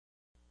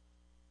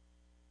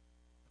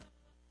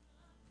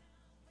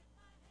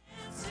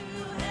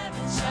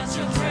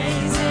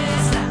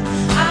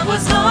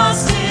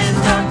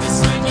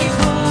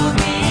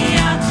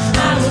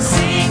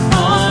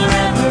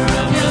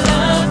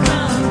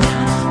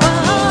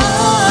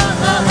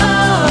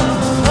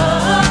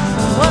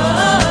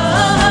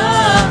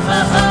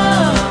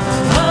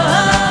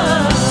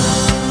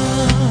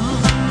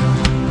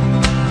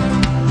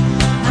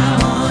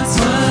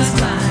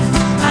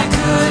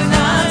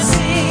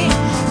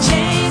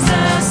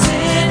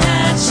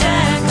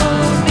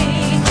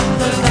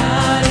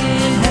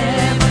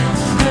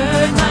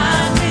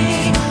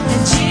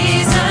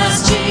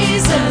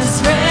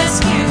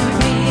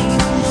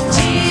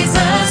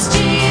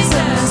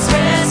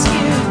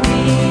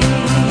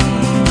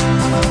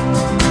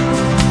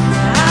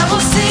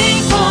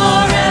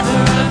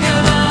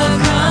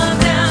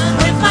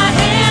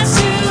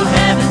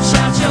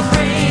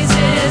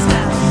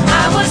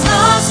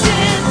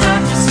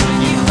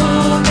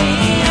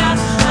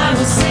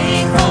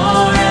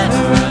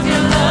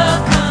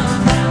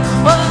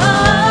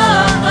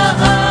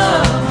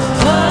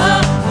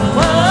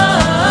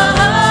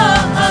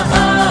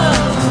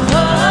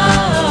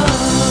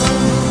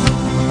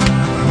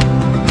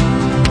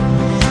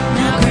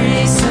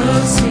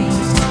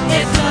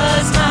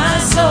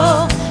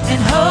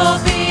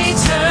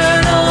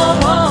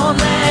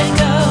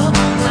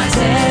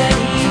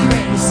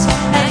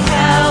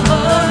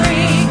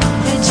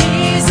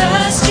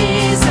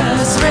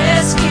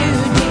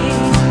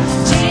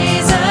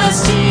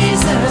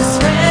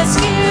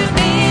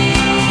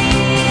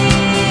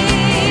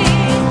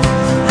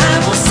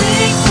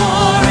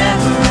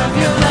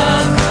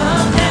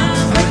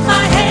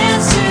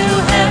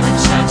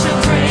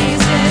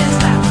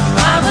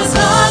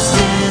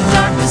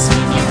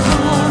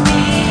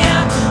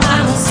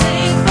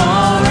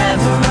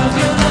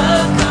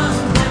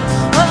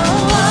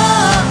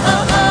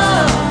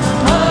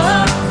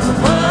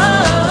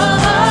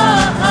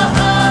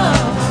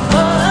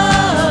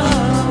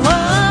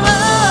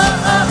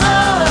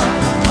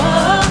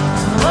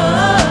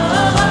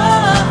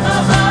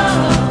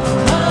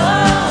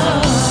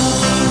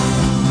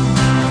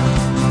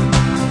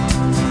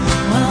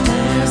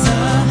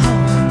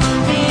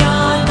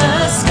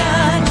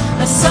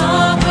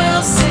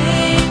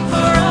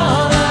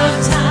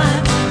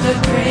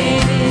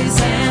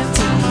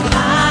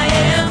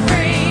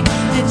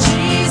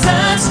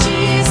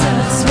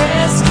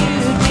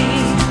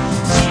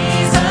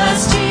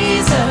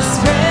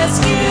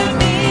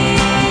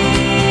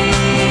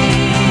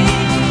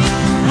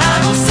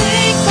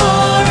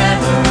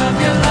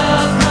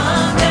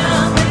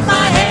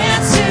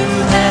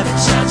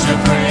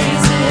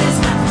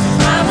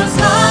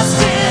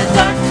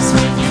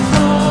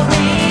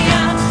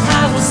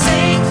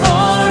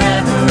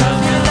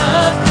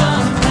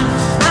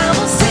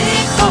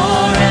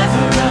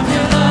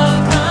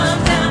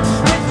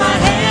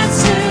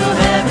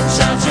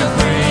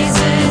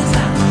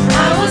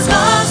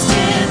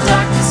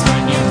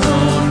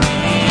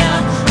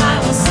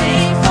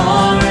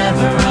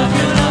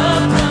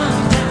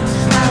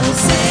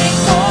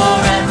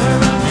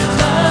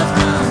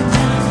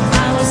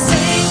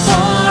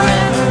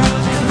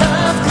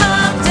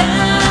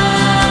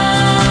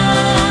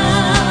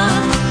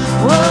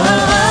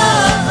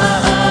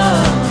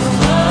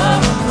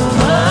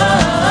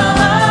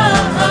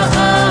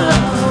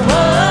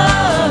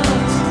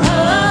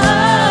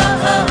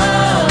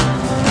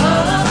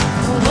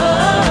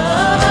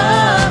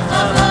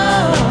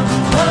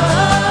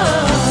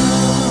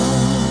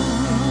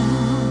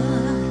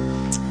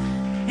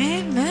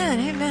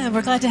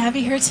we're glad to have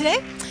you here today.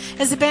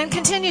 As the band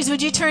continues,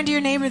 would you turn to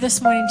your neighbor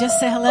this morning? Just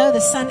say hello. The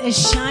sun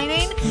is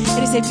shining.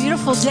 It is a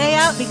beautiful day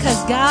out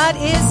because God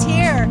is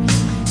here.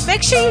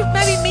 Make sure you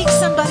maybe meet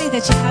somebody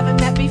that you haven't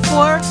met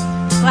before.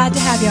 Glad to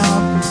have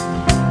y'all.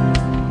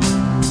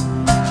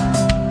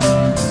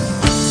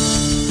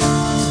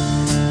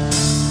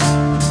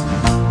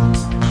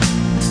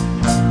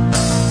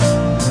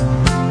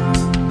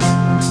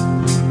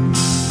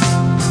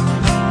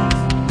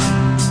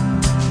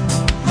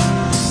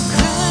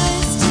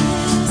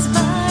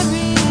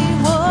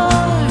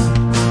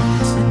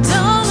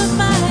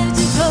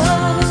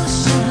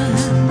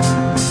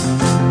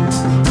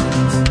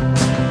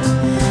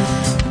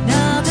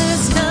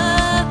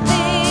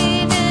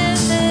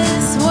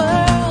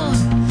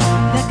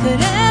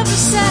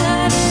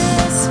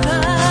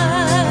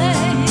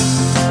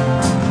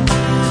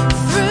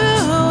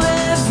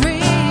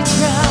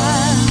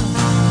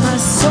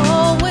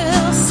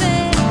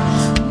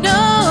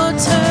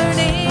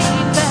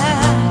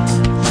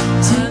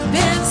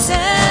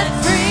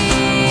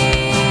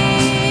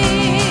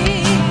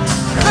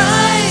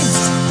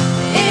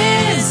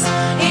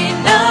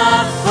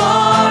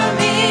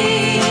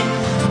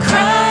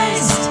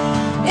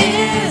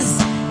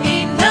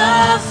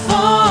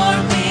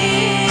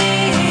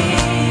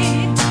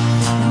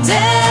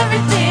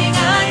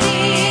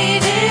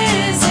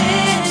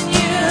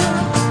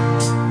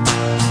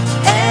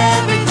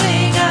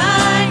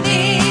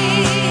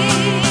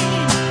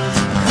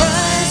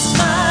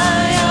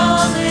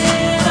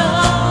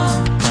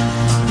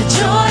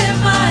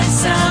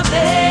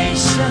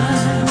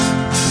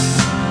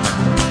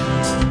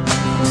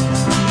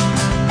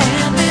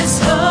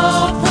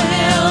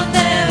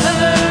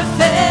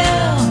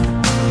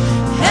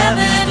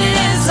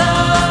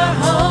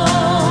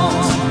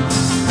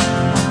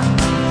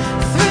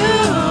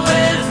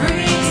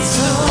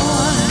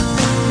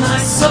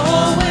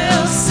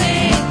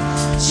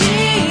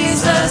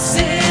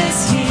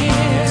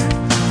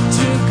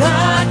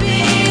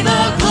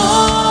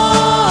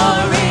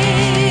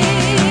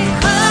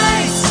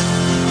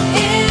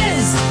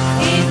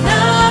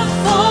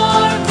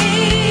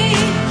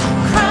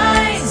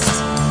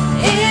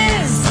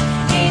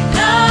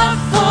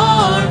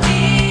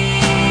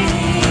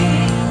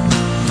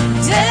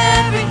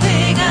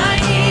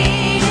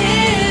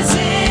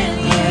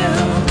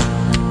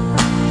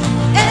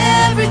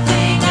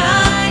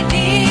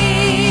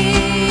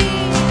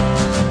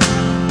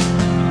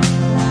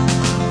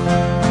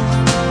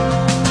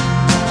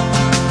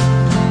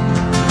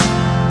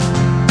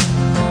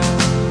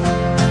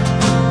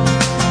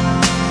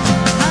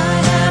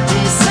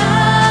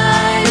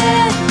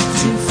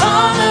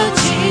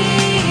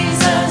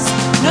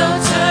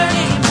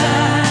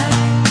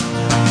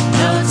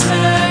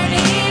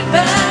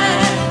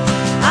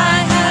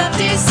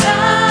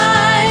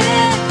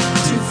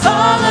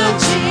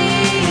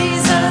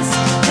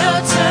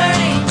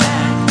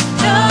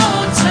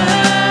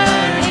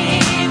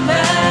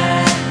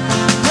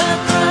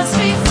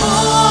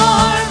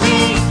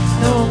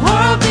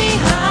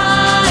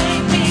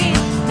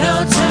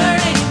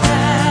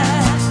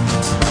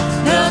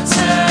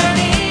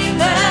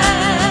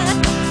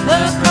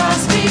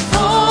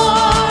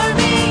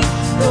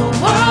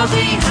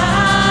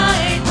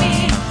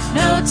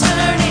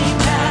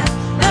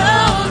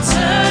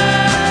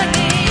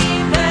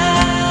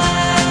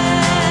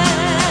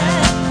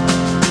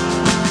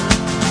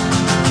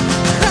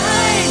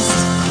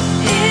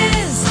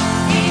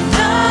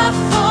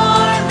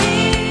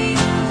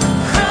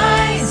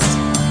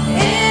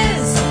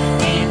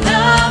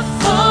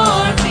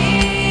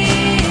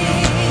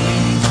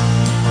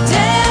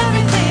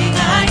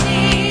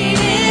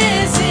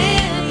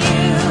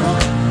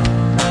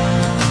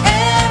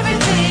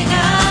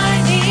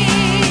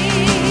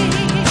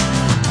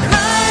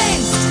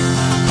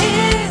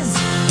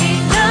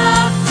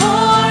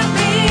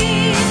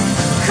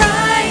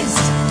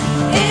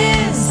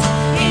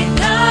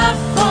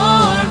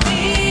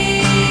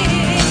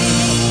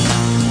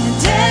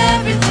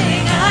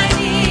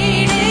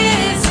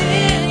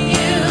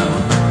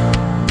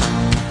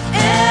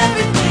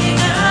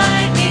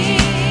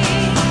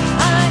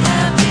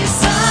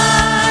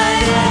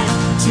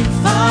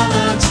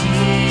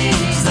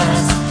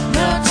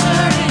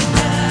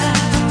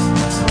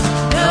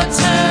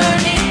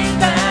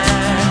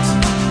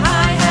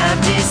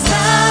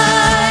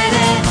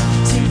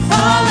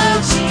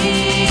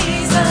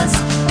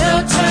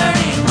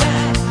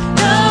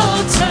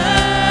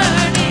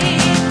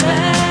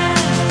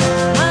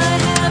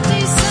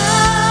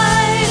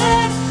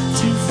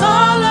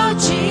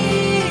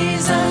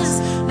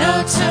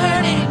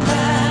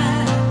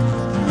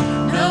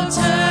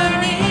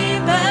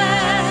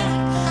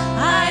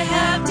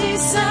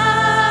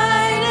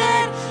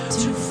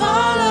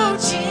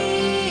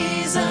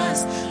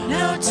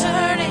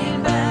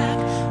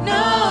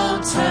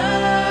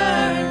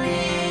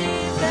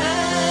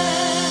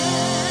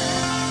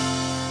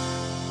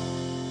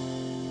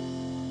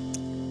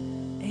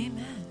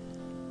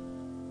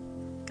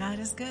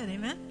 is good.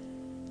 Amen.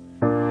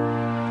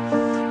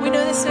 We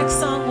know this next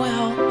song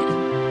well.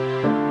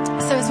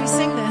 So as we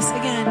sing this,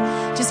 again,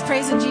 just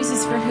praising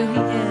Jesus for who he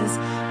is.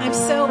 I'm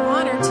so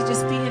honored to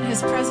just be in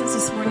his presence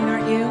this morning,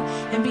 aren't you?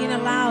 And being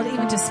allowed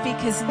even to speak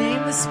his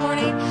name this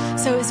morning.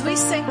 So as we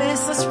sing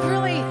this, let's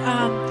really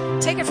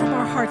take it from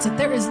our hearts that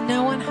there is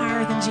no one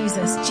higher than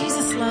Jesus.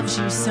 Jesus loves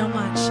you so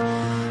much.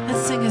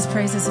 Let's sing his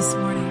praises this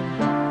morning.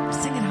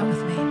 Sing it out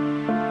with me.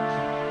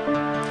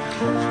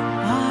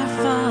 Our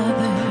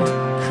Father,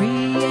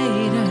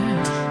 Creator,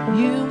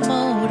 you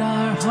mold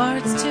our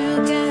hearts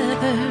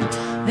together.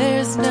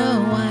 There's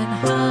no one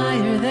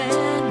higher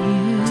than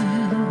you.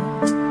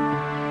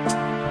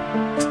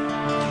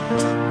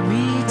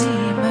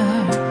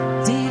 Redeemer,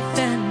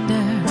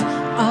 defender,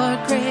 our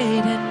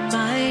great and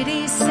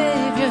mighty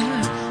Savior.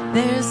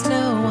 There's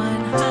no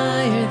one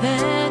higher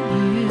than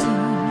you.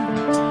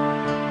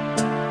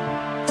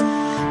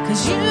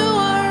 'Cause you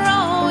are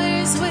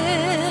always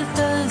with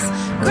us,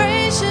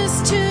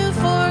 gracious to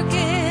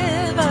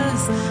forgive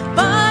us.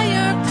 By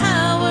your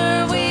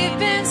power we've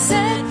been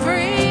set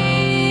free.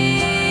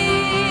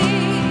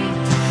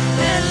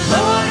 And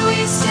Lord,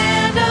 we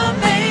stand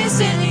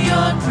amazed in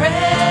your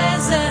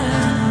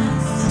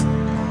presence,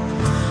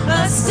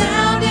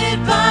 astounded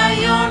by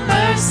your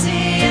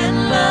mercy and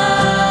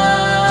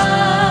love.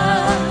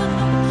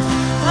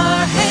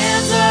 Our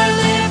hands are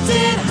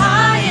lifted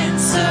high in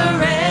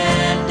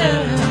surrender.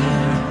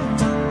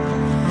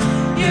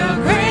 Your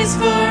grace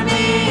for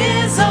me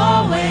is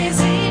always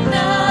enough.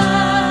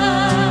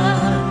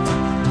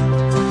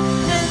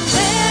 And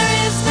there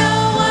is no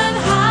one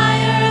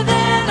higher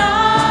than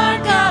our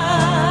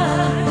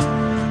God.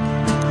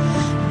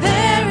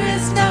 There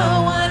is no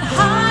one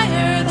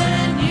higher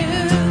than you.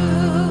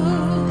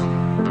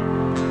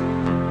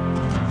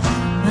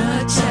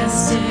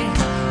 Majestic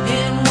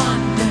in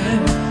wonder,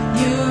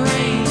 you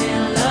reign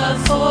in love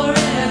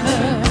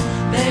forever.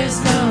 There's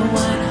no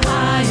one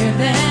higher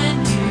than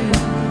you.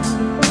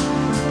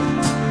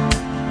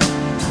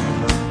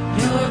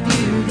 Your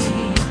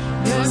beauty,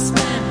 your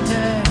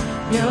splendor,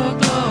 your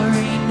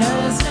glory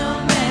knows no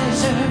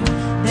measure.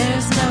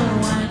 There's no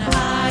one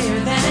higher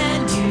than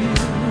you.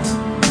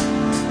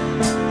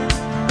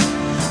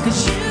 'Cause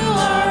you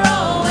are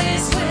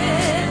always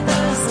with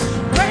us,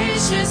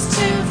 gracious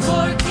to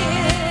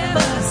forgive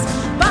us.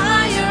 By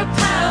your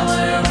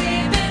power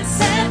we've been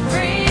set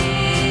free.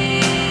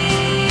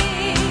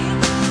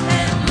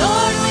 And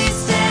Lord, we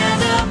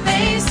stand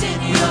amazed in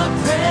your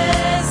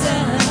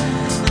presence,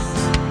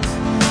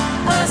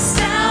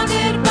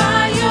 astounded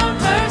by your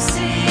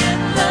mercy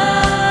and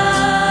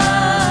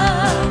love.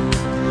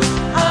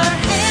 Our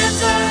hands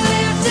are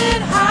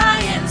lifted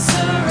high in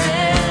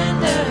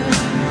surrender.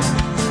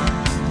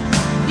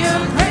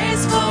 Your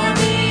grace for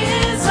me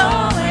is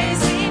always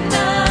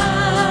enough.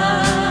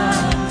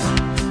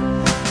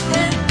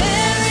 And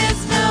there is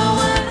no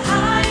one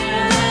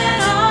higher than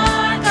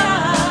our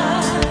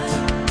God.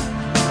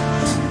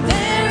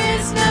 There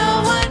is no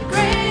one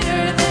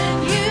greater than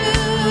you.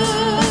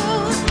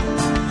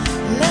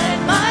 Let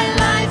my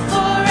life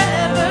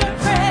forever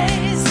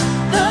praise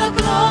the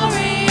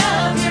glory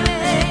of your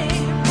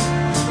name.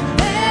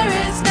 There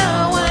is no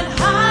one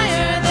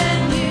higher than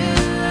you.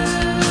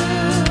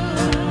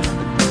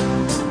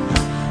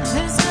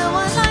 There's no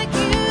one like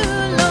you,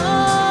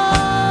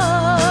 Lord.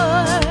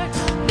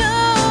 No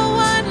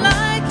one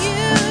like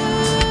you.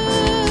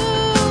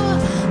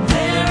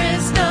 There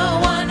is no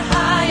one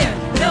higher,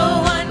 no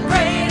one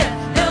greater,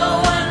 no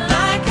one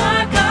like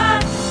our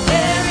God.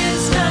 There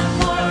is none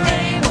more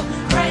able,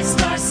 Christ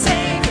our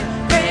Savior,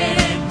 great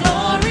and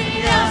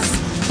glorious.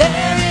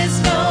 There is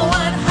no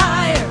one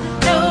higher,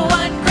 no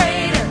one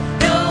greater,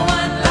 no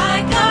one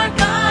like our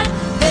God.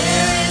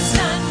 There is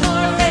none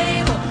more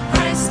able,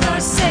 Christ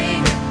our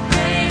Savior,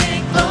 great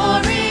and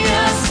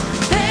glorious.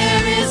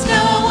 There is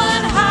no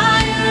one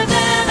higher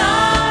than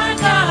our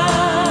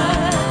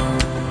God.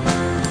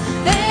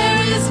 There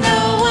is no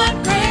one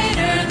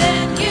greater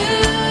than you.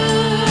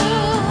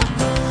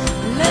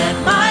 Let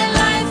my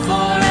life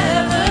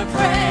forever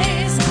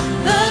praise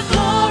the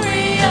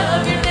glory of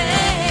your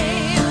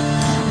name.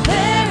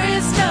 There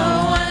is no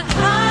one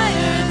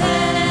higher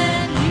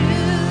than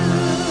you.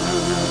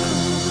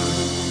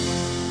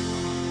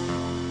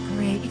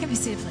 Great. You can be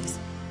seated, please.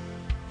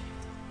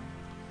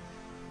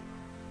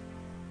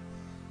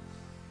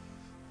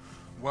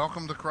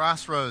 Welcome to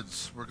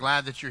Crossroads. We're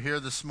glad that you're here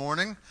this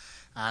morning.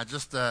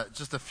 Just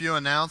a few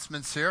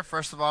announcements here.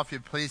 First of all, if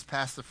you'd please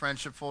pass the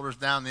friendship folders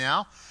down the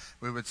aisle,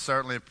 we would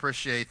certainly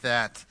appreciate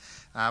that.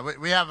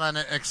 We have an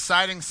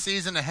exciting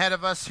season ahead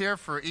of us here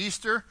for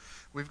Easter.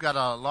 We've got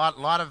a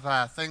lot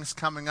of things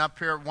coming up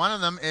here. One of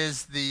them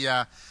is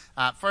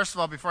first of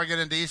all, before I get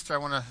into Easter, I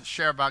want to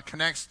share about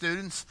Connect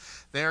students.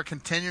 They are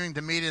continuing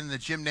to meet in the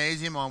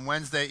gymnasium on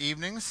Wednesday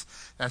evenings.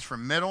 That's for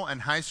middle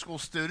and high school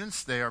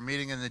students. They are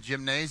meeting in the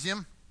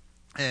gymnasium,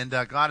 and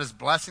God is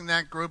blessing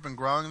that group and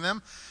growing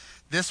them.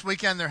 This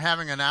weekend, they're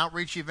having an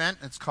outreach event.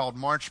 It's called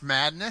March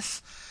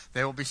Madness.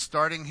 They will be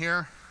starting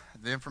here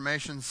The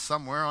information's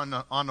somewhere on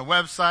the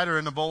website or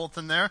in the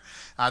bulletin there.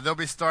 They'll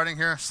be starting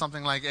here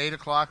something like 8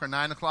 o'clock or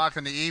 9 o'clock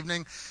in the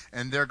evening,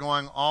 and they're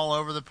going all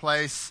over the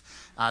place.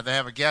 They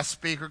have a guest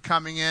speaker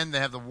coming in. They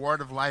have the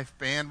Word of Life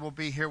band will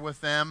be here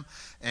with them,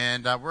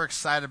 and we're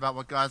excited about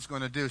what God's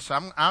going to do. So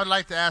I would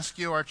like to ask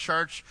you, our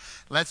church,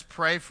 let's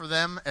pray for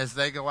them as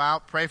they go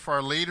out. Pray for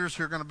our leaders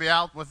who are going to be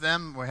out with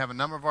them. We have a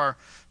number of our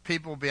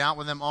people will be out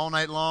with them all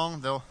night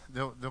long.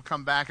 They'll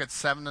come back at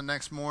 7 the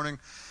next morning,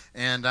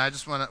 and I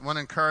just want to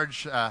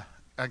encourage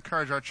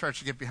our church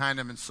to get behind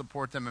them and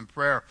support them in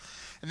prayer.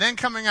 And then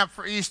coming up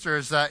for Easter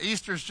is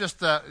Easter's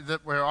just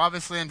we're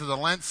obviously into the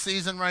Lent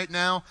season right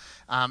now.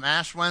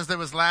 Ash Wednesday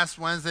was last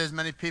Wednesday, as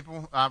many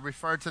people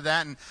refer to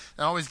that, and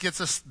it always gets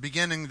us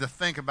beginning to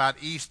think about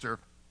Easter.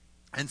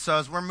 And so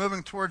as we're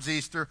moving towards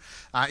Easter,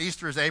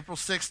 Easter is April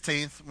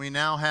 16th. We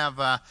now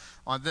have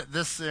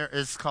this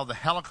is called the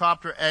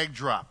helicopter egg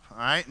drop, all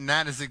right? And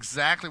that is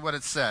exactly what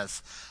it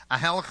says. A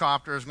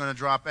helicopter is going to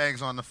drop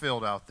eggs on the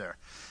field out there.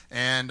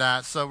 And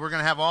so we're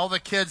going to have all the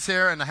kids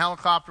here, and the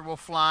helicopter will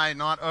fly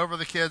not over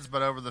the kids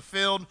but over the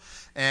field,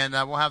 and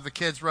we'll have the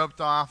kids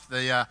roped off.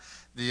 The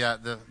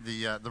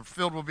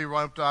field will be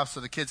roped off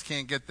so the kids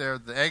can't get there.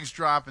 The eggs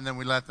drop, and then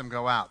we let them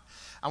go out.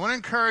 I want to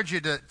encourage you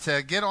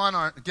to get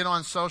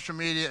on social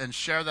media and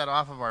share that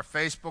off of our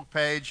Facebook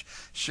page.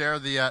 Share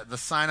the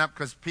sign up,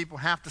 because people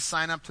have to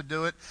sign up to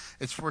do it.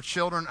 It's for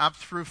children up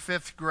through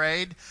 5th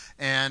grade,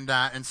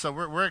 and so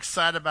we're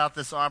excited about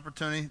this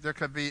opportunity. There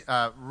could be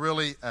a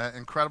really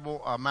incredible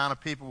amount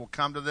of people will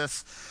come to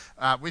this.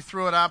 We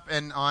threw it up,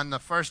 and on the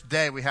first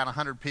day we had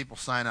 100 people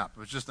sign up. It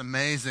was just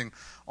amazing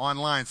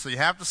online. So you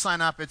have to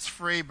sign up. It's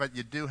free, but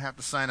you do have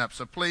to sign up.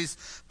 So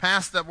please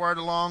pass that word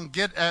along.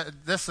 Get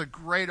this a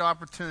great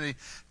opportunity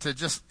to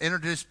just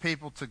introduce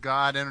people to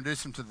God,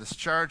 introduce them to this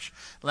church,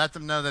 let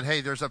them know that, hey,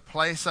 there's a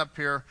place up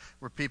here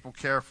where people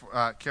care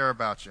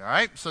about you. All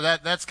right? So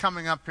that's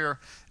coming up here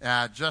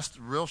just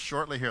real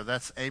shortly here.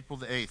 That's April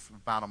the 8th,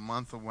 about a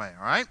month away.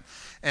 All right?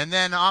 And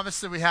then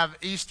obviously we have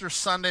Easter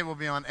Sunday will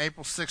be on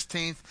April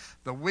 16th.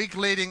 The week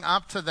leading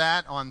up to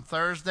that, on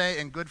Thursday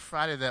and Good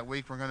Friday that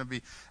week, we're going to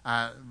be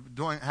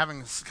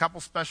having a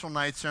couple special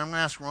nights here. I'm going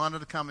to ask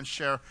Rhonda to come and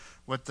share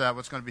what's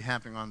going to be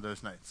happening on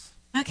those nights.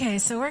 Okay,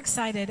 so we're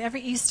excited.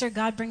 Every Easter,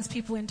 God brings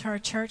people into our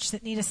church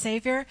that need a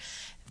Savior,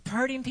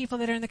 hurting people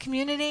that are in the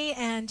community,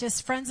 and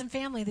just friends and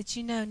family that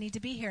you know need to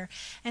be here.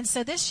 And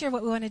so this year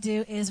what we want to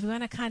do is we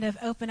want to kind of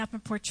open up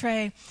and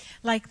portray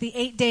like the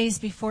 8 days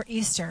before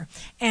Easter.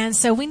 And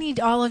so we need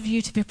all of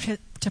you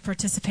to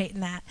participate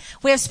in that.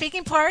 We have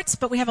speaking parts,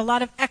 but we have a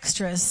lot of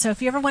extras. So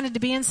if you ever wanted to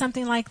be in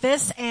something like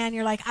this and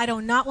you're like, I do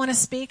not want to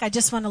speak, I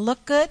just want to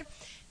look good,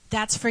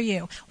 that's for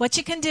you. What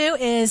you can do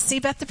is see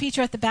Beth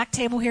DePietro at the back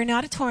table here in the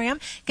auditorium,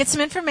 get some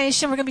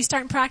information. We're going to be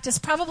starting practice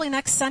probably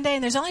next Sunday,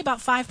 and there's only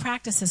about 5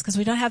 practices because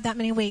we don't have that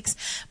many weeks.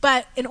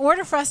 But in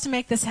order for us to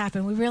make this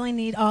happen, we really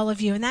need all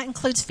of you, and that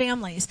includes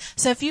families.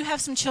 So if you have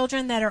some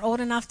children that are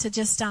old enough to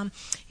just,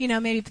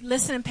 maybe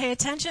listen and pay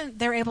attention,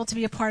 they're able to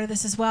be a part of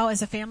this as well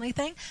as a family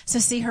thing. So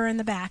see her in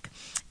the back.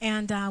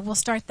 And we'll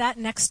start that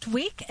next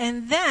week.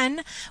 And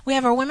then we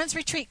have our women's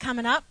retreat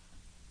coming up,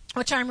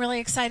 which I'm really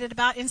excited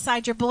about,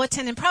 inside your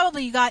bulletin, and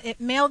probably you got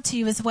it mailed to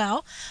you as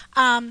well.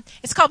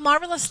 It's called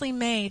Marvelously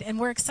Made, and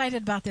we're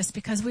excited about this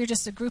because we're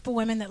just a group of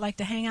women that like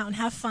to hang out and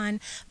have fun,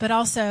 but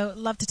also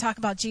love to talk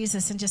about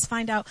Jesus and just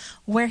find out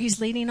where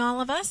he's leading all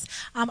of us.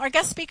 Our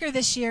guest speaker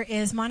this year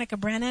is Monica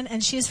Brennan,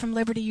 and she's from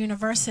Liberty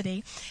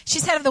University.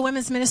 She's head of the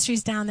women's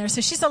ministries down there,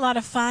 so she's a lot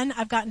of fun.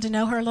 I've gotten to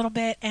know her a little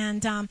bit,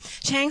 and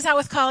she hangs out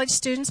with college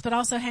students, but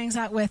also hangs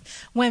out with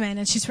women,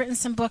 and she's written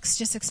some books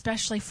just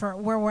especially for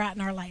where we're at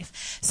in our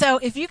life. So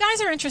if you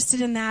guys are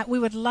interested in that, we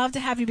would love to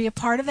have you be a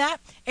part of that.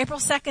 April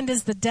 2nd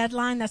is the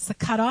deadline. That's the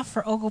cutoff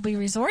for Ogilvy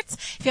Resorts.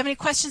 If you have any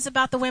questions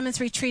about the women's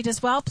retreat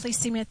as well, please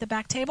see me at the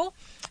back table,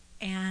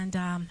 and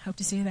hope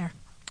to see you there.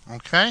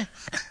 Okay.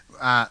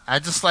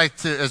 I'd just like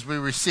to, as we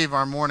receive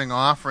our morning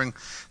offering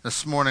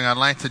this morning, I'd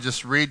like to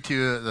just read to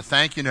you the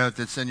thank you note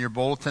that's in your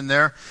bulletin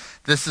there.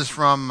 This is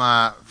from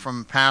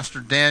Pastor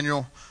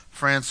Daniel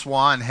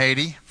Francois in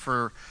Haiti.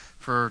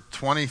 For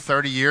 20,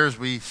 30 years,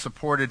 we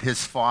supported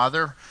his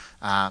father,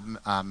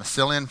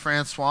 Massilian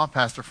Francois,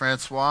 Pastor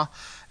Francois.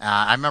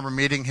 I remember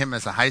meeting him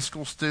as a high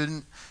school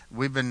student.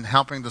 We've been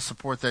helping to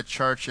support that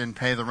church and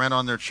pay the rent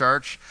on their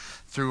church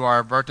through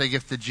our Birthday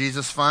Gift to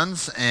Jesus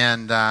funds,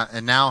 and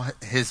now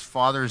his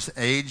father's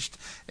aged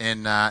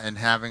and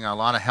having a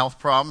lot of health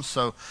problems.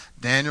 So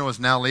Daniel is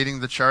now leading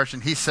the church,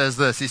 and he says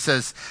this. He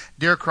says,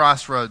 "Dear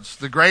Crossroads,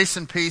 the grace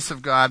and peace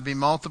of God be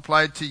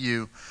multiplied to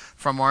you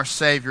from our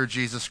Savior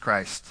Jesus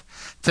Christ.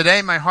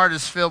 Today my heart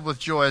is filled with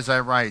joy as I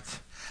write.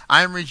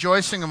 I am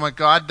rejoicing in what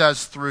God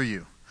does through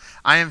you.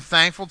 I am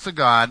thankful to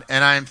God,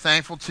 and I am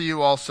thankful to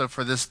you also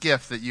for this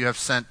gift that you have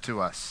sent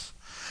to us.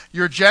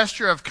 Your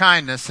gesture of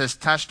kindness has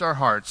touched our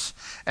hearts,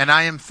 and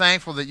I am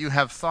thankful that you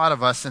have thought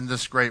of us in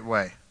this great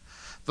way.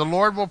 The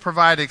Lord will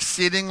provide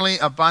exceedingly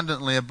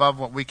abundantly above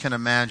what we can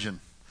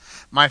imagine.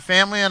 My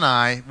family and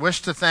I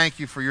wish to thank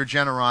you for your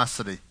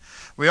generosity.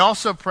 We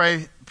also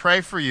pray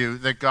for you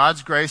that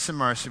God's grace and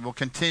mercy will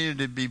continue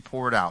to be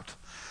poured out.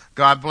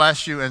 God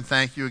bless you and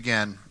thank you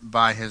again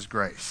by his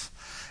grace.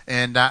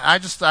 And I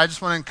just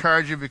want to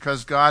encourage you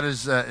because God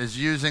is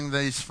using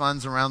these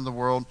funds around the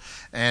world.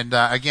 And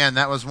again,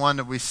 that was one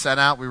that we set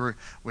out.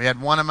 We had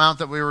one amount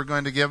that we were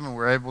going to give, and we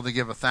were able to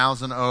give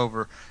 1,000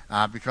 over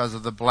because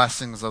of the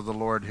blessings of the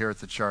Lord here at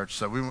the church.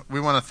 So we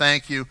want to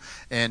thank you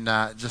and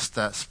just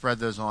spread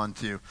those on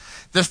to you.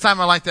 This time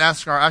I'd like to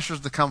ask our ushers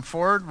to come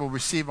forward. We'll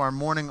receive our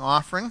morning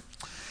offering.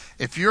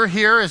 If you're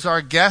here as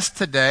our guest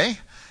today,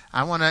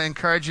 I want to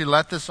encourage you,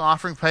 let the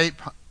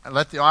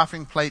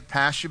offering plate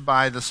pass you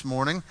by this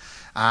morning.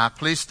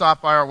 Please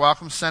stop by our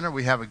Welcome Center.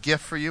 We have a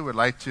gift for you. We'd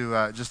like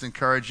to just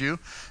encourage you.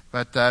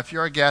 But if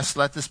you're a guest,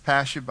 let this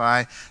pass you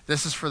by.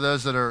 This is for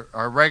those that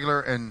are regular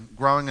and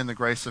growing in the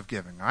grace of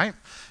giving. All right?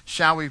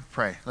 Shall we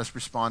pray? Let's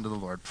respond to the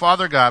Lord.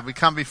 Father God, we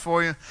come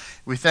before you.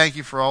 We thank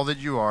you for all that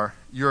you are.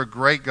 You're a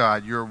great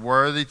God. You're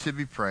worthy to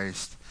be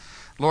praised.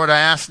 Lord, I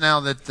ask now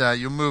that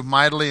you'll move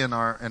mightily in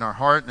our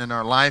heart and in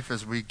our life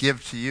as we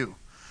give to you.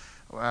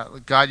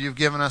 God, you've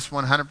given us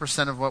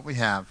 100% of what we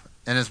have.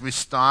 And as we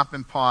stop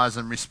and pause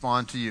and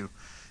respond to you,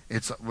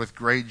 it's with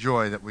great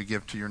joy that we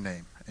give to your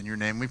name. In your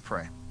name we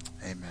pray.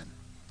 Amen.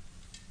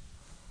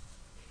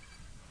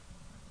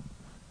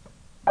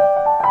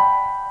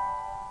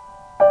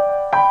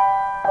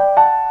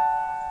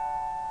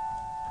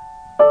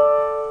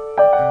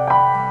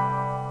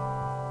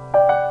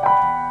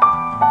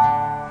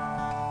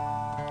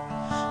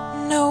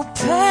 No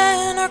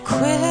pen or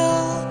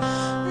quill,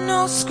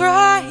 no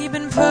scribe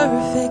in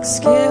perfect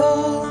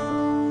skill,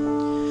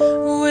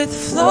 with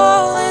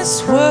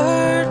flawless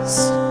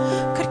words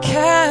could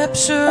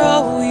capture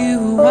all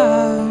you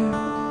are.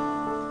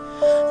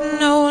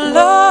 No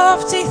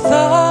lofty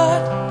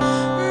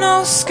thought,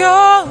 no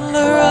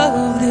scholar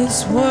of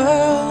this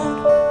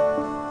world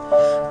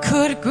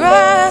could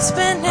grasp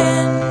an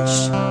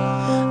inch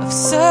of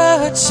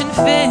such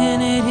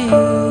infinity.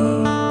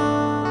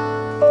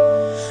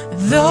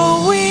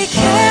 Though we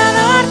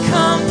cannot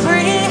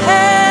comprehend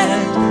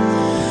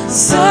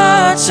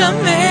such a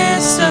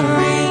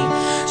mystery,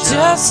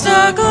 just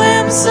a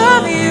glimpse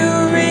of you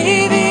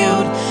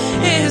revealed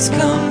is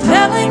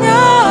compelling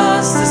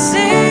us to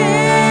see.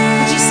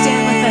 Would you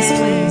stand with us,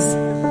 please?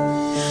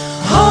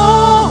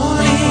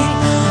 Holy,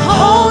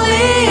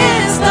 holy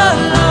is the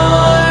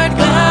Lord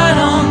God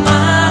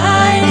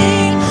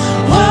Almighty.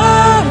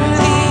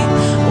 Worthy,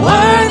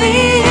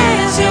 worthy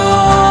is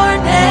your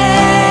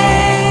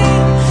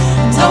name.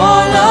 And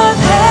all of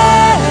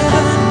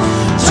heaven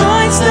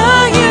joins the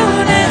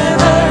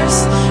universe,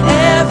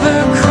 ever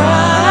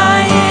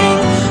crying,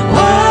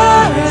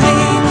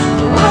 worthy,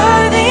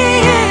 worthy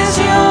is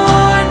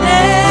your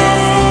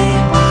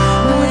name.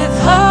 With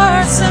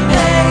hearts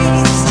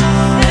amazed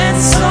and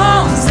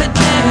songs that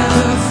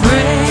never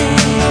fray,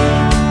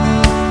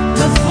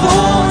 the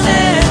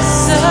fullness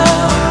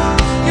of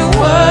your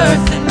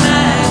worth and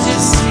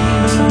majesty,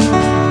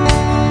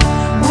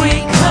 we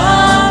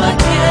come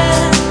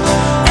again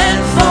and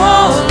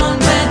fall on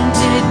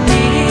bended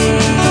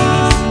knee,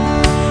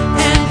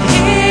 and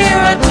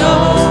here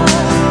adore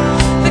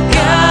the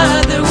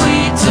God that we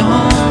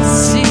don't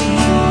see.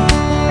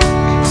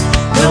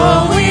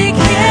 Though we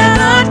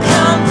cannot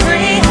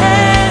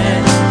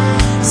comprehend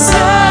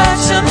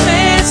such a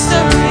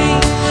mystery,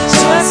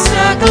 just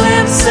a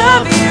glimpse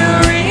of you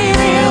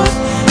revealed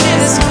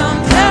is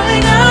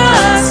compelling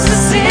us to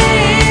see.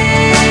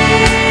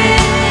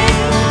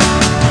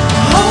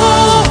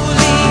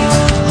 Holy,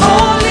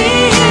 holy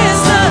is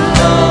the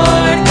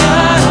Lord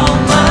God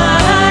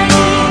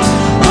Almighty.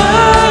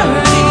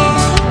 Worthy,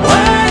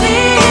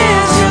 worthy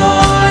is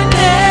your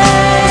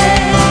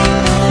name.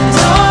 And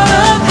all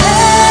of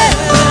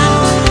heaven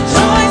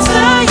joins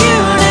the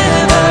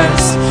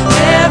universe,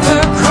 ever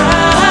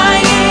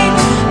crying,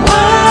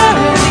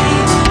 worthy,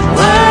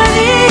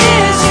 worthy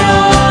is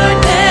your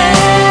name.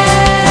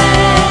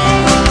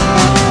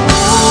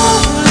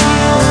 Holy,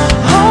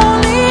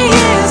 holy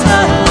is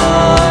the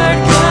Lord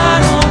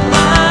God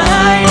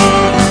Almighty.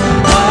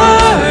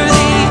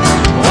 Worthy,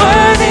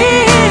 worthy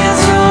is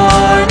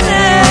your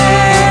name.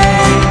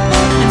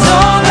 And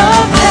all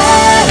of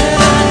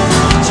heaven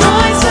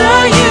joins the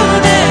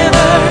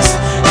universe,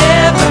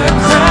 ever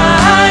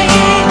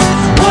crying,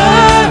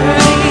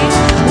 worthy,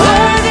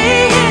 worthy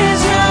is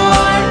your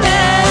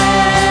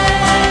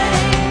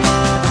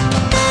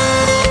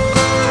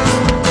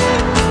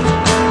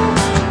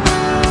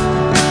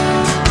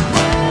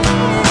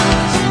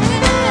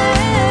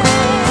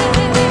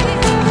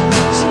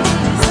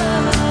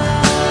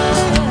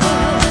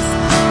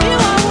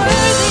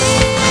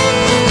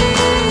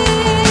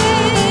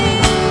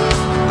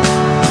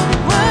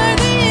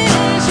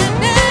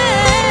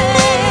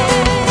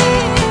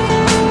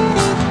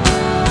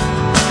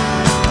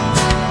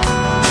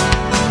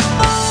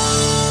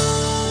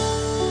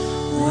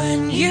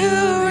When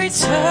you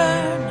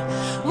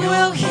return,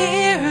 we'll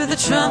hear the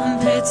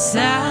trumpet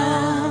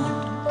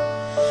sound.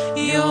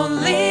 You'll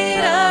lead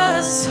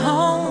us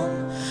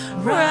home,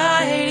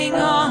 riding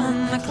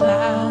on the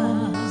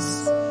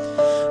clouds,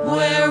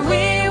 where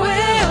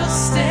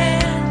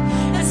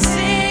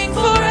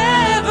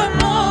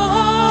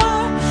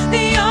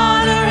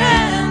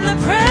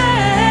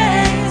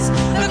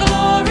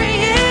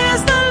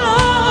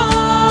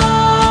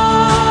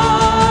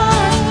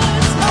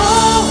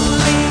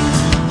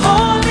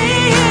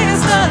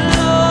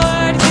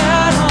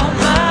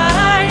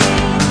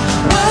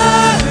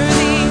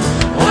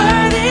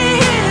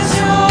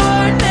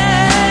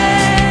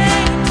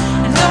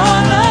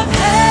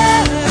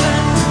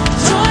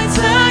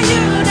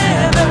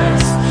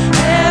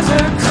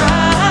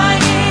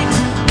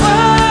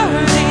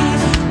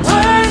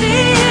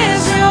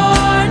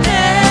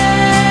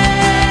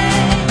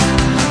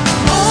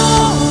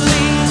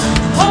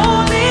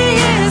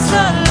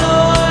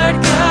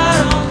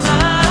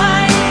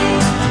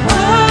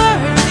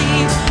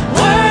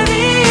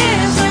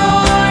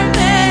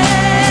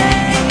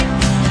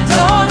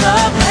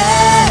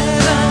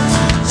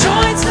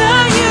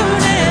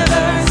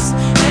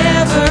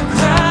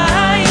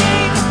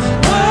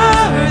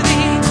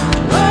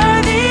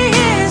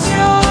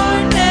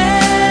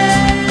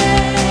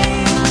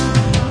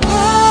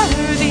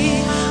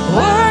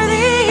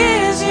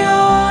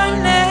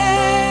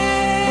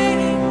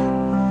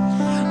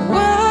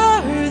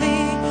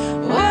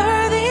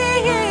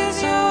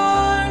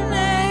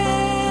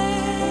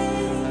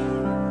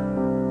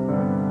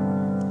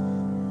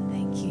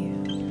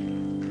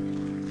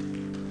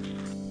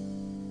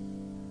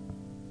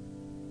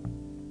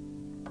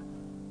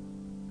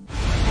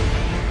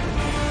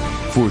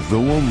For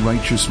though a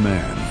righteous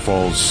man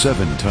falls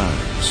 7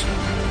 times,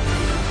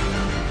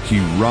 he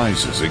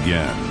rises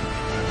again.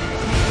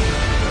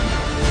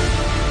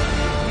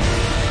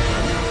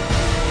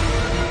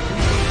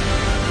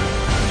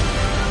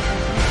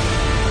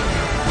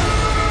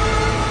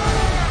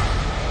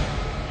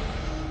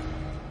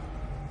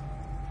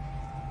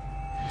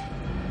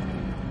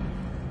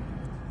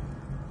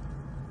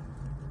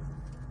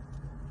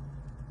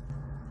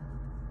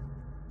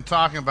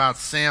 Talking about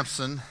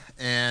Samson,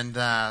 and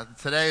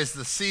today is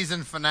the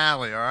season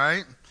finale. All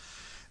right,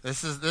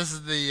 this is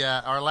the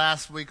our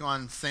last week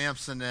on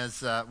Samson,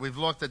 as we've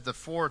looked at the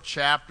 4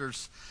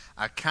 chapters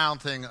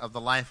accounting of the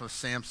life of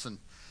Samson,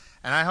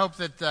 and I hope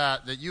that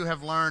that you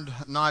have learned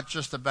not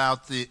just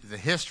about the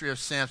history of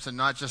Samson,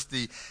 not just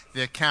the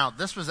account.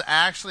 This was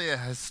actually a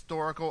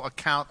historical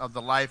account of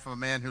the life of a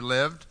man who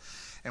lived,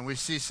 and we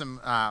see some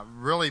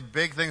really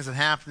big things that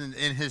happened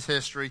in his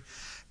history.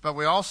 But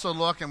we also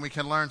look and we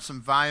can learn some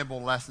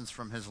valuable lessons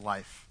from his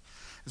life.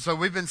 And so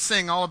we've been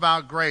singing all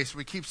about grace.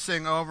 We keep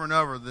singing over and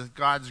over that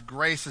God's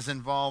grace is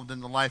involved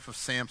in the life of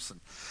Samson.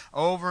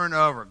 Over and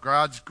over,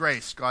 God's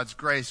grace, God's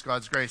grace,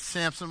 God's grace.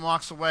 Samson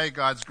walks away,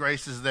 God's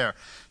grace is there.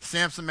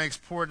 Samson makes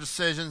poor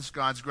decisions,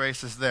 God's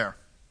grace is there.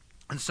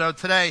 And so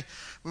today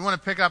we want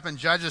to pick up in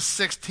Judges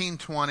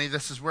 16:20.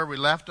 This is where we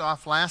left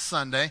off last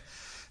Sunday.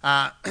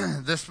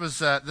 This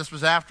was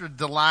after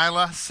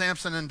Delilah,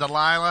 Samson and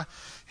Delilah.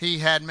 He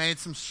had made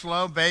some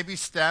slow baby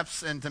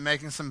steps into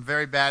making some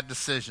very bad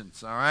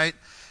decisions, all right?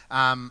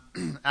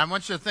 I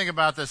want you to think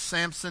about this.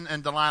 Samson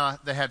and Delilah,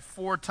 they had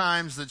 4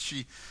 times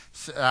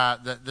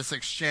that this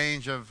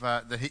exchange of,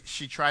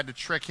 she tried to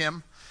trick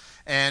him.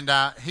 And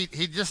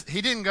he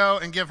didn't go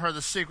and give her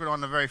the secret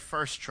on the very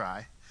first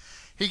try.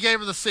 He gave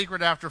her the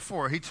secret after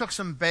 4. He took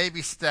some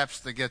baby steps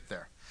to get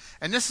there.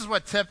 And this is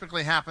what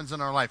typically happens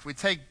in our life. We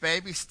take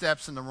baby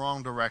steps in the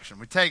wrong direction.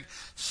 We take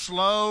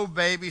slow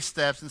baby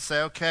steps and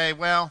say, okay,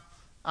 well,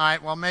 all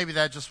right, well, maybe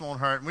that just won't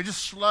hurt. And we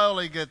just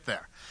slowly get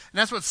there. And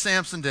that's what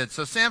Samson did.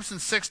 So Samson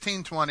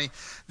 16:20,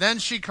 then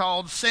she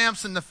called,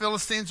 Samson, the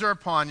Philistines are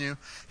upon you.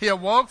 He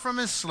awoke from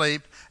his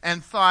sleep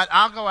and thought,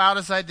 I'll go out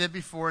as I did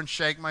before and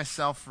shake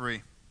myself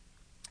free.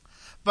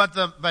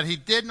 But he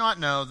did not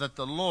know that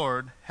the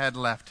Lord had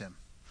left him.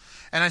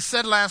 And I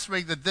said last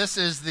week that this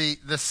is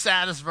the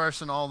saddest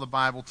verse in all the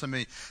Bible to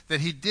me,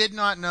 that he did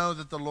not know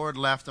that the Lord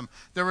left him.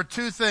 There were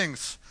 2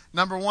 things.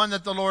 Number 1,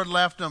 that the Lord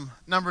left him.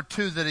 Number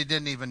 2, that he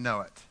didn't even know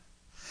it.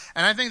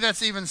 And I think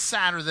that's even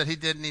sadder, that he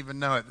didn't even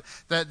know it.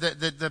 That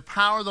the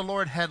power of the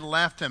Lord had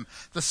left him.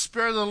 The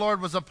Spirit of the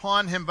Lord was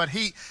upon him, but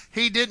he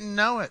didn't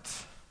know it.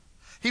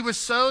 He was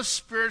so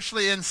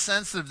spiritually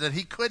insensitive that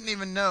he couldn't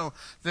even know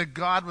that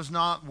God was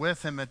not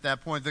with him at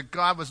that point, that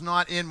God was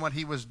not in what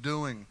he was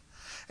doing.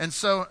 And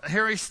so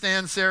here he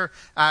stands there.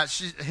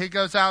 He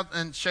goes out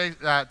and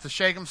to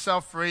shake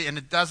himself free, and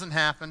it doesn't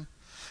happen.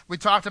 We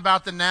talked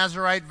about the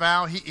Nazirite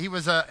vow. He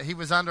was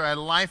under a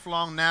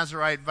lifelong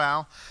Nazirite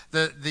vow.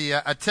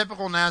 A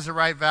typical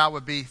Nazirite vow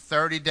would be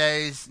 30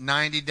 days,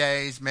 90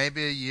 days,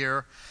 maybe a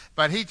year.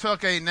 But he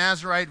took a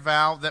Nazirite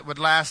vow that would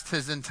last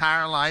his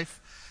entire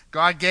life.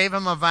 God gave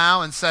him a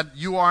vow and said,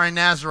 "You are a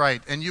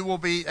Nazirite, and you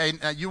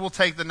will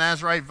take the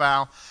Nazirite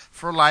vow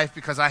for life,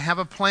 because I have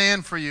a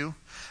plan for you.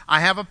 I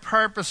have a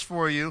purpose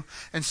for you."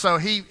 And so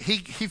he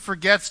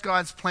forgets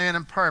God's plan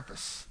and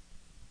purpose.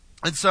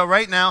 And so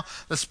right now,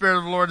 the Spirit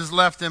of the Lord has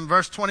left him.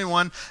 Verse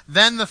 21,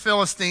 then the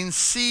Philistines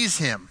seize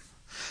him.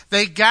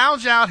 They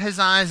gouge out his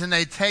eyes and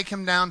they take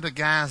him down to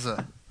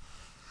Gaza.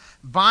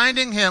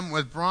 Binding him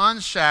with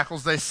bronze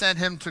shackles, they sent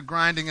him to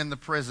grinding in the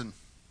prison.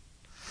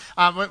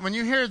 When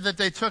you hear that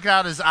they took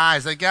out his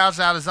eyes, they gouged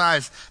out his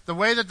eyes, the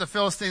way that the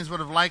Philistines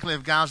would have likely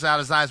have gouged out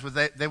his eyes was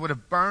they would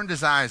have burned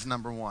his eyes,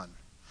 number 1.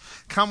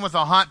 Come with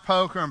a hot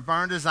poker and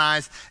burned his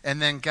eyes,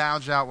 and then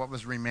gouge out what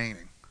was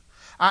remaining.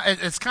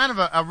 It's kind of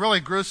a really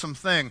gruesome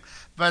thing,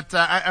 but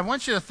I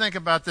want you to think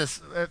about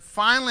this.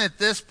 Finally, at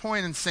this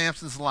point in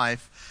Samson's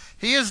life,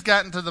 he has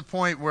gotten to the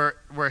point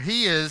where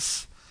he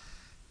is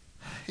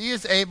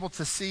able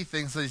to see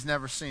things that he's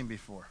never seen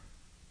before,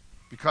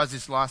 because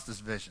he's lost his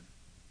vision.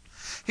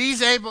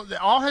 He's able,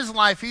 all his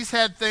life, he's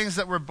had things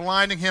that were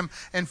blinding him,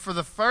 and for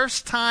the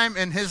first time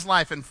in his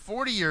life, in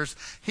 40 years,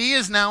 he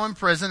is now in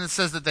prison. It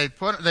says that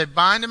they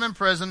bind him in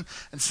prison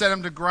and set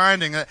him to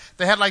grinding.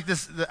 They had like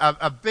this,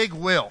 a big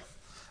wheel.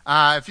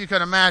 If you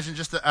could imagine,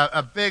 just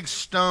a big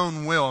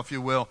stone wheel, if you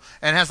will,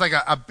 and it has like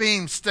a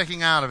beam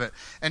sticking out of it.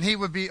 And he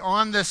would be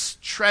on this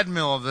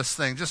treadmill of this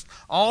thing, just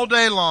all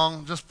day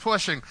long, just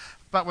pushing,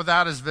 but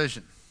without his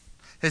vision.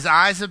 His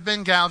eyes have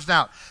been gouged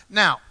out.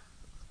 Now,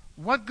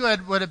 what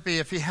good would it be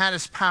if he had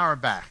his power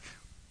back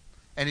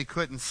and he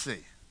couldn't see?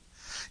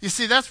 You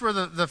see, that's where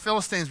the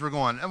Philistines were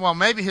going. Well,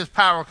 maybe his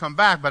power will come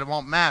back, but it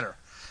won't matter,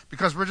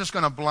 because we're just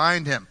going to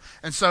blind him.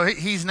 And so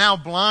he's now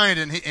blind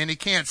and he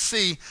can't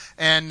see,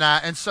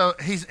 and so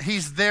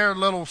he's their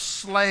little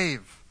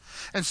slave.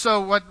 And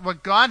so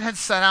what God had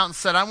set out and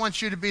said, I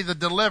want you to be the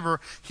deliverer,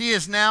 he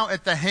is now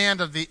at the hand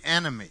of the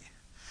enemy.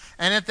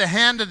 And at the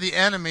hand of the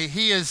enemy,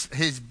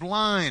 he's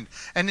blind.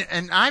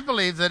 And I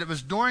believe that it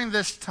was during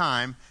this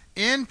time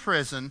in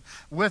prison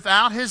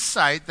without his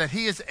sight that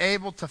he is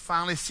able to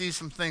finally see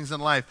some things in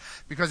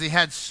life, because he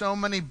had so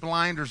many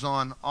blinders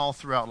on all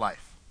throughout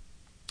life.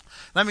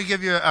 Let me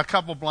give you a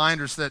couple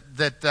blinders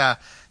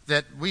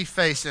that we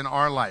face in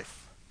our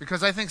life,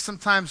 because I think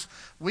sometimes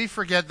we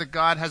forget that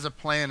God has a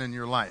plan in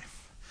your life.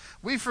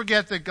 We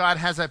forget that God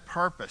has a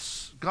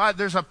purpose.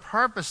 There's a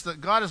purpose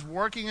that God is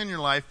working in your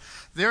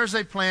life. There's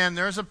a plan,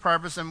 there's a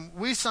purpose, and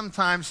we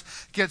sometimes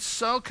get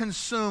so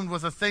consumed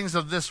with the things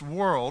of this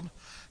world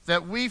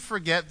that we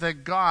forget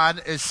that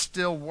God is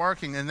still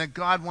working and that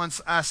God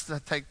wants us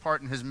to take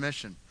part in his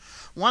mission.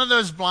 One of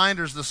those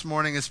blinders this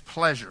morning is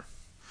pleasure.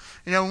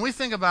 You know, when we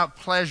think about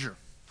pleasure,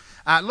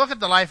 look at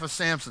the life of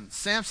Samson.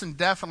 Samson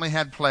definitely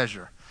had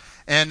pleasure.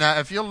 And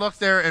if you'll look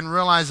there and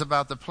realize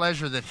about the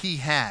pleasure that he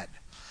had,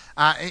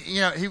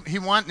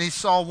 he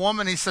saw a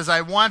woman. He says,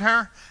 "I want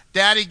her.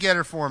 Daddy, get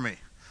her for me."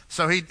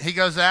 So he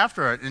goes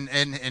after it, and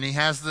he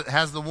has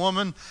the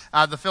woman,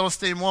 the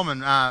Philistine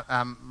woman,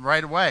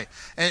 right away.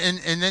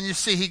 And then you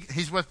see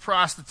he's with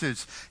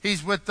prostitutes.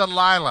 He's with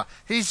Delilah.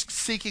 He's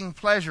seeking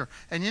pleasure.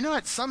 And you know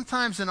what?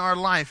 Sometimes in our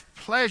life,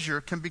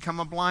 pleasure can become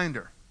a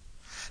blinder.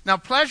 Now,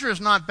 pleasure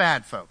is not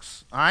bad,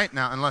 folks. All right?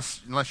 Now,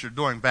 unless you're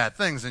doing bad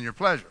things in your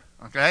pleasure.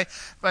 Okay,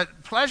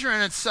 but pleasure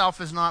in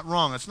itself is not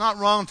wrong. It's not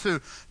wrong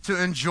to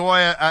enjoy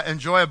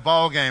a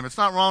ball game. It's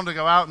not wrong to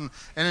go out and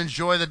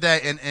enjoy the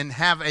day and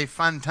have a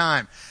fun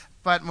time.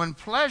 But when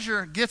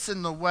pleasure gets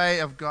in the way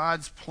of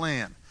God's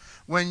plan,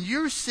 when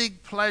you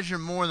seek pleasure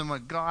more than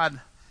what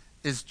God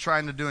is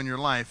trying to do in your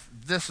life,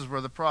 this is where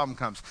the problem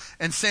comes.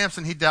 And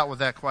Samson, he dealt with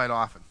that quite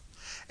often.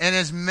 And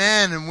as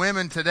men and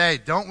women today,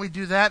 don't we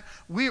do that?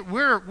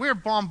 We're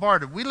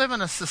bombarded. We live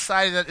in a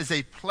society that is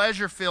a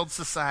pleasure-filled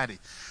society.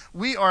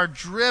 We are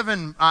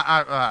driven,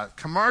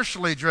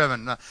 commercially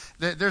driven.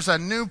 There's a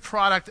new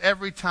product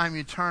every time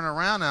you turn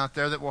around out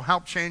there that will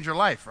help change your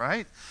life,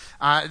 right?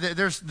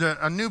 There's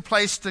a new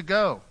place to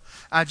go.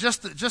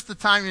 Just the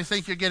time you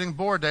think you're getting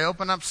bored, they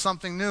open up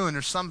something new, and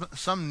there's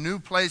some new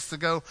place to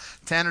go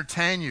to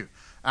entertain you.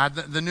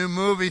 The new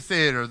movie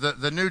theater,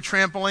 the new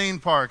trampoline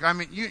park. I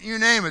mean, you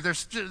name it.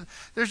 There's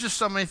just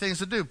so many things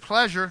to do.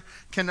 Pleasure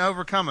can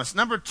overcome us.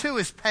 Number 2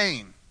 is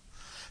pain.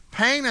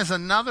 Pain is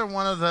another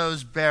one of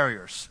those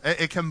barriers.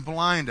 It can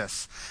blind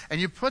us. And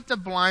you put the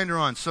blinder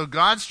on. So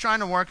God's trying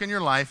to work in your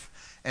life,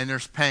 and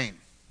there's pain.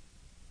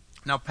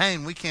 Now,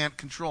 pain we can't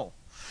control.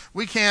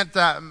 We can't,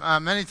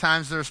 many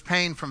times there's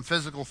pain from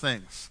physical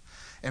things.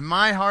 And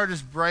my heart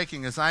is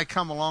breaking as I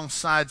come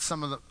alongside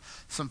some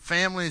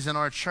families in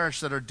our church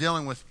that are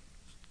dealing with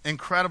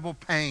incredible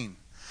pain.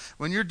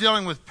 When you're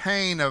dealing with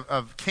pain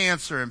of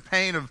cancer and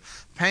pain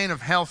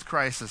of health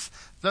crisis,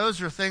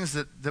 those are things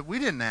that we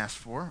didn't ask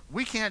for.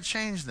 We can't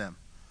change them.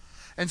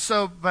 And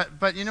so,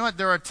 but you know what?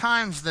 There are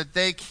times that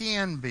they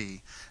can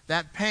be.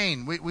 That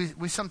pain,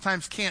 we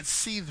sometimes can't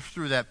see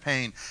through that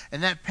pain.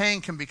 And that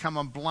pain can become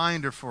a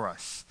blinder for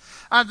us.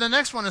 The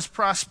next one is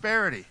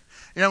prosperity.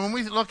 You know, when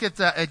we look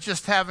at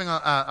just having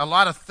a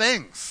lot of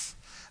things,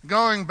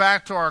 going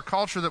back to our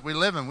culture that we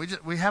live in,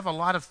 we have a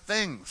lot of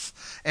things.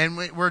 And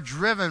we're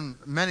driven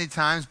many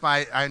times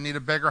by, I need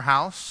a bigger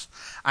house,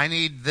 I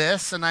need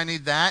this, and I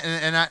need that,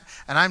 and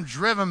I'm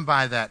driven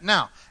by that.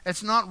 Now,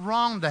 it's not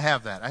wrong to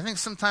have that. I think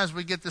sometimes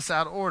we get this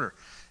out of order.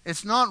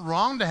 It's not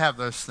wrong to have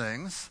those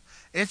things.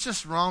 It's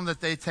just wrong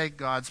that they take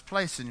God's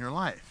place in your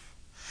life.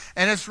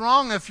 And it's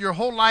wrong if your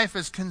whole life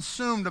is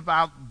consumed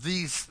about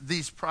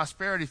these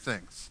prosperity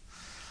things.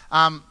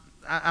 I'm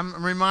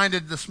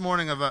reminded this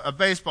morning of a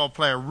baseball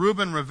player,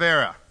 Ruben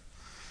Rivera.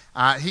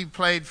 He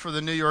played for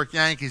the New York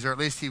Yankees, or at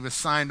least he was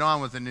signed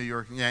on with the New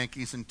York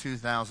Yankees in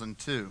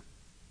 2002.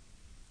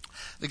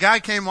 The guy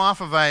came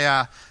off of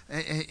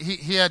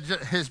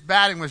his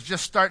batting was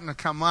just starting to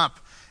come up,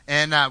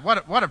 and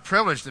what a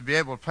privilege to be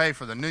able to play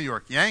for the New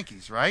York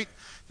Yankees, right?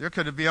 There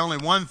could be only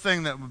one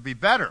thing that would be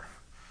better.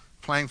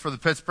 Playing for the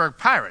Pittsburgh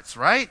Pirates,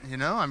 right? You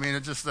know, I mean,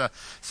 it just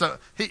so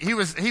he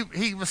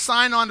was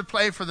signed on to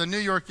play for the New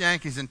York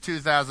Yankees in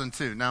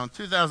 2002. Now, in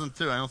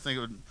 2002, I don't think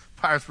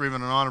Pirates were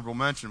even an honorable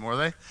mention, were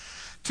they?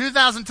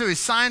 2002, he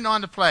signed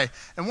on to play.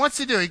 And what's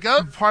he do? He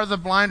goes part of the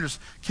blinders.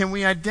 Can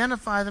we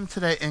identify them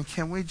today? And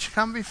can we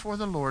come before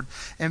the Lord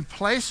and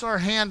place our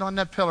hand on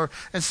that pillar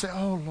and say,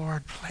 "Oh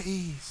Lord,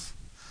 please,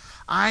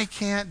 I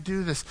can't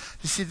do this."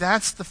 You see,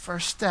 that's the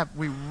first step.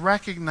 We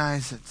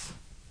recognize it.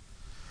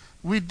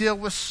 We deal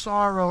with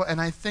sorrow,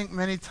 and I think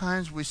many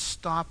times we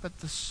stop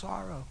at the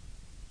sorrow.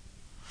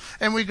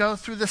 And we go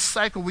through this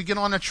cycle. We get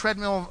on a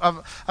treadmill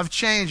of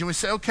change, and we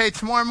say, "Okay,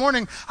 tomorrow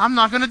morning, I'm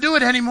not going to do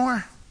it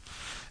anymore."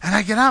 And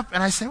I get up,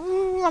 and I say,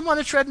 "Ooh, I'm on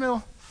a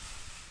treadmill."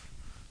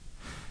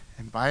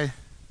 And by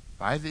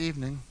the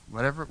evening,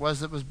 whatever it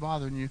was that was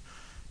bothering you,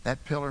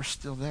 that pillar's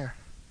still there.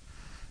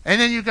 And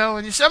then you go,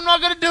 and you say, "I'm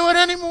not going to do it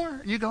anymore."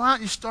 And you go out,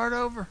 and you start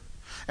over.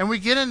 And we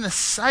get in this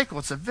cycle.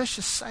 It's a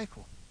vicious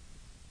cycle.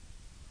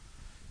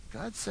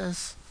 God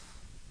says,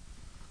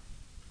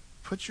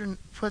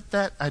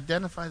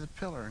 identify the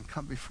pillar and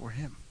come before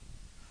Him.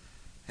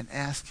 and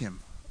ask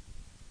him,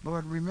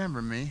 Lord,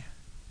 remember me.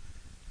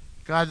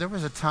 God, there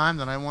was a time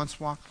that I once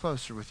walked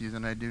closer with you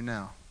than I do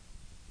now.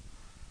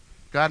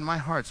 God, my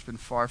heart's been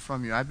far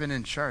from you. I've been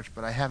in church,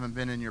 but I haven't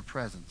been in your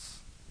presence.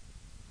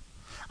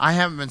 I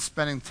haven't been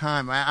spending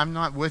time. I'm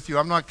not with you.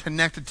 I'm not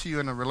connected to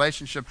you in a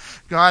relationship.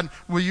 God,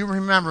 will you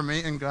remember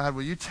me? And God,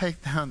 will you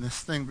take down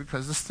this thing,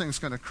 because this thing's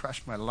going to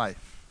crush my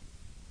life.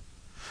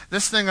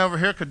 This thing over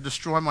here could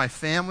destroy my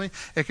family.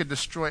 It could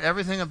destroy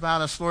everything about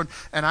us, Lord.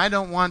 And I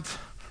don't want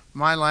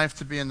my life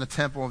to be in the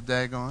temple of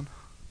Dagon.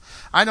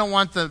 I don't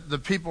want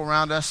the people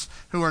around us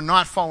who are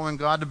not following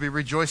God to be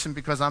rejoicing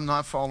because I'm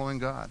not following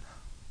God.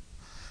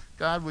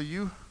 God, will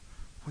you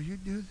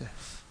do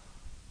this?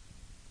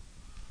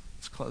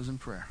 Let's close in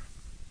prayer.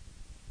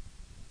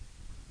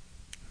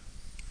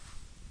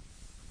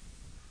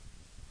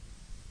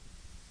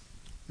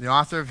 The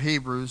author of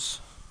Hebrews,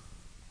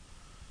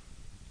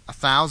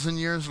 1,000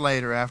 years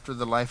later after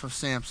the life of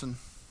Samson,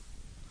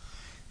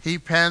 he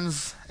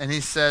pens and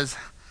he says,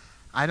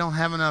 I don't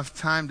have enough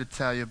time to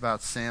tell you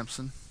about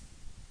Samson.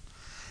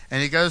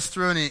 And he goes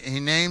through and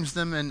he names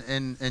them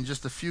in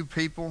just a few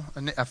people,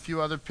 a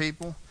few other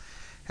people.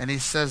 And he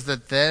says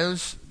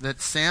that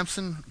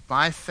Samson,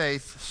 by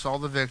faith, saw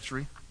the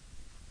victory.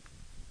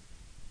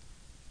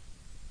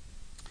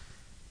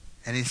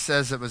 And he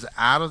says it was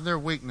out of their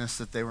weakness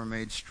that they were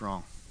made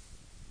strong.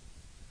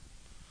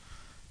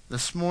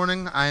 This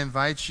morning, I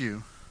invite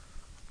you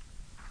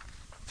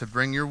to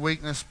bring your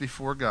weakness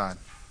before God,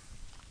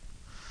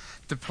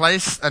 to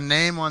place a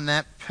name on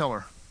that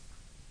pillar,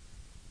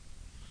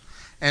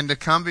 and to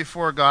come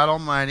before God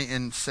Almighty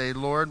and say,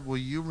 Lord, will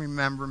you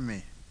remember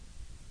me?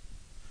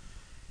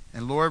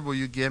 And Lord, will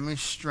you give me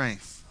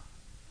strength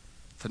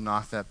to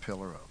knock that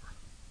pillar over?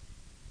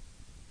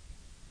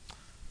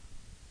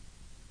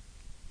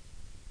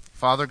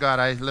 Father God,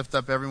 I lift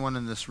up everyone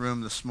in this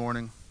room this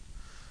morning.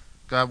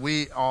 God,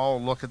 we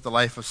all look at the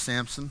life of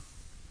Samson.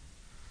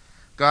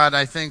 God,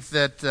 I think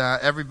that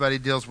everybody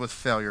deals with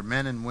failure,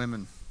 men and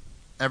women.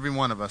 Every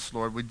one of us,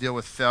 Lord, we deal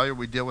with failure.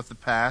 We deal with the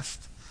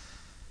past.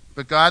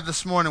 But God,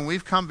 this morning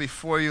we've come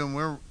before you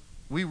and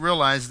we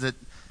realize that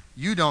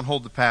you don't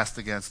hold the past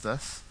against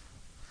us.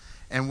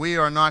 And we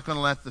are not going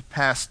to let the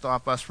past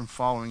stop us from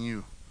following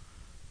you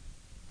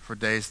for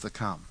days to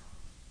come.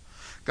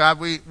 God,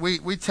 we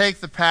take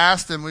the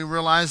past and we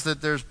realize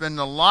that there's been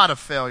a lot of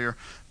failure,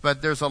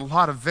 but there's a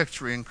lot of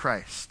victory in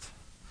Christ.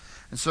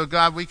 And so,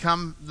 God, we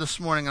come this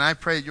morning, and I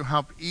pray that you'll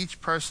help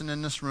each person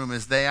in this room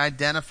as they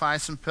identify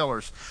some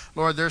pillars.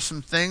 Lord, there's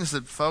some things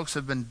that folks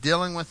have been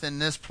dealing with in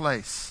this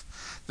place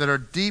that are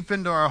deep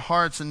into our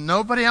hearts, and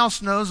nobody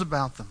else knows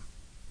about them.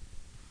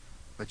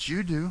 But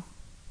you do.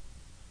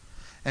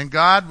 And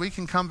God, we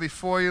can come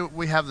before you.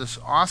 We have this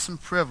awesome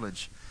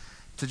privilege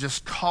to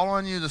just call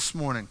on you this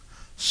morning.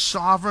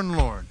 Sovereign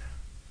Lord,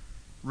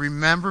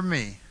 remember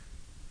me.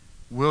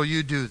 Will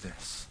you do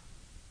this?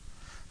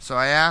 So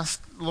I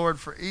ask, Lord,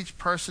 for each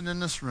person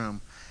in this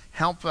room,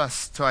 help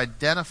us to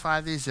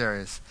identify these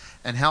areas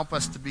and help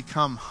us to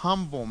become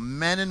humble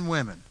men and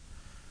women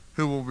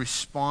who will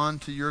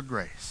respond to your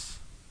grace.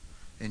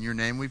 In your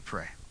name we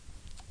pray.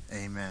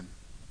 Amen.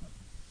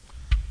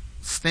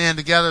 Stand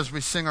together as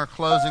we sing our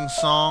closing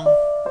song.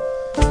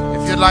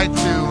 If you'd like to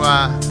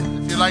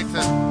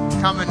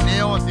come and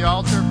kneel at the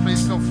altar,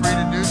 please feel free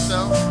to do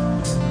so.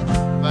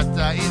 But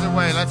either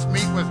way, let's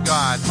meet with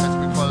God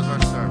as we close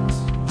our service.